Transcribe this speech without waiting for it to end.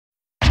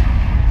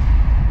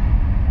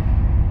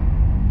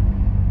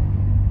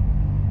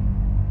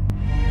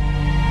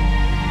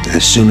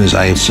As soon as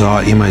I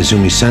saw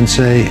Imaizumi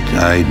Sensei,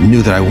 I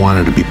knew that I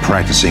wanted to be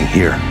practicing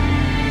here.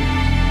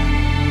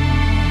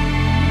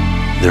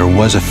 There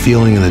was a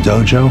feeling in the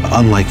dojo,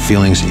 unlike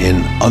feelings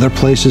in other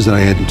places that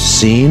I had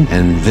seen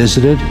and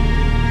visited,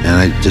 and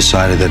I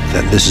decided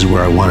that this is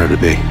where I wanted to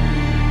be.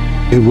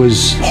 It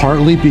was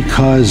partly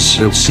because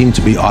it seemed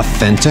to be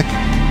authentic,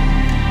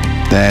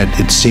 that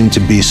it seemed to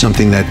be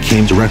something that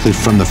came directly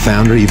from the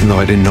founder, even though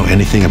I didn't know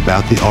anything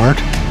about the art.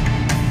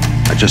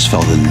 I just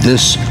felt that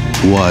this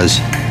was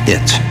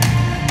it.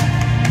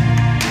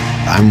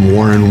 I'm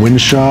Warren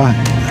Wynshaw.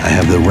 I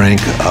have the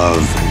rank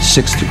of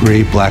 6th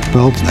degree black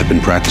belt. I've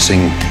been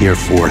practicing here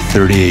for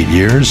 38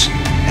 years,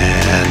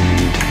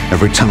 and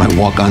every time I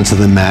walk onto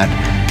the mat,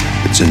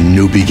 it's a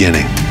new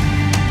beginning.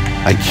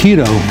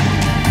 Aikido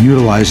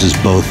utilizes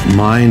both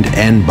mind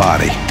and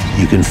body.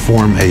 You can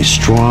form a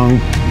strong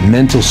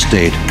mental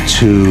state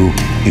to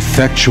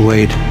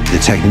effectuate the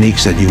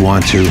techniques that you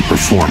want to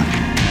perform.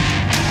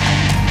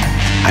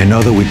 I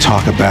know that we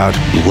talk about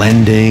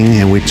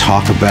blending and we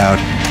talk about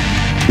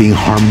being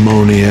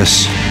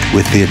harmonious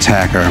with the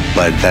attacker,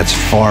 but that's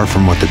far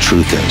from what the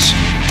truth is.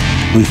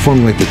 We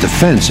formulate the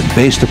defense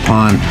based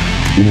upon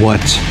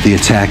what the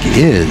attack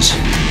is,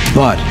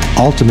 but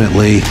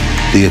ultimately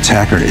the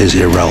attacker is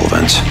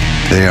irrelevant.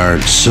 They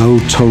are so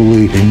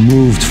totally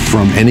removed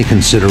from any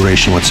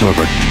consideration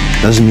whatsoever.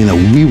 Doesn't mean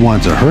that we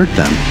want to hurt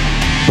them,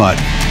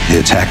 but the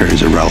attacker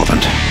is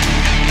irrelevant.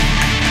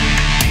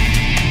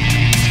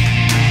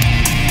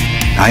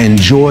 I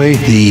enjoy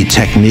the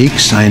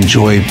techniques. I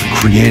enjoy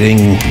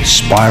creating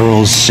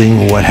spirals,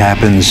 seeing what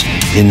happens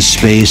in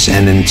space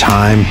and in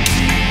time,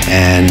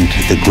 and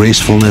the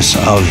gracefulness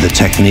of the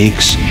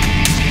techniques.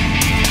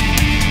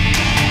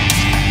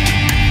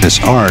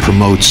 This art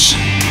promotes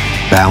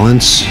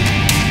balance,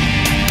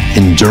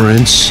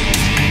 endurance,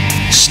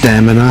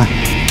 stamina,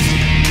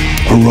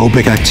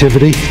 aerobic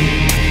activity,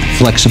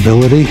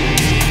 flexibility,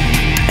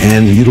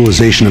 and the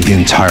utilization of the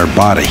entire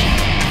body.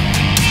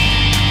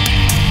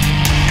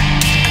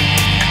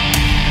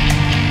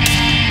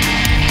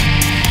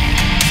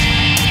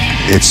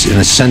 It's an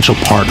essential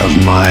part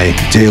of my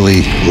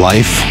daily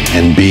life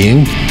and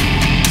being.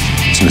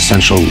 It's an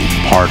essential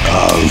part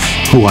of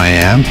who I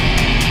am.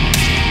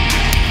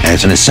 And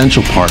it's an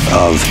essential part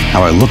of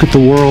how I look at the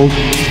world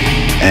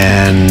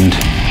and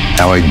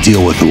how I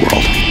deal with the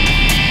world.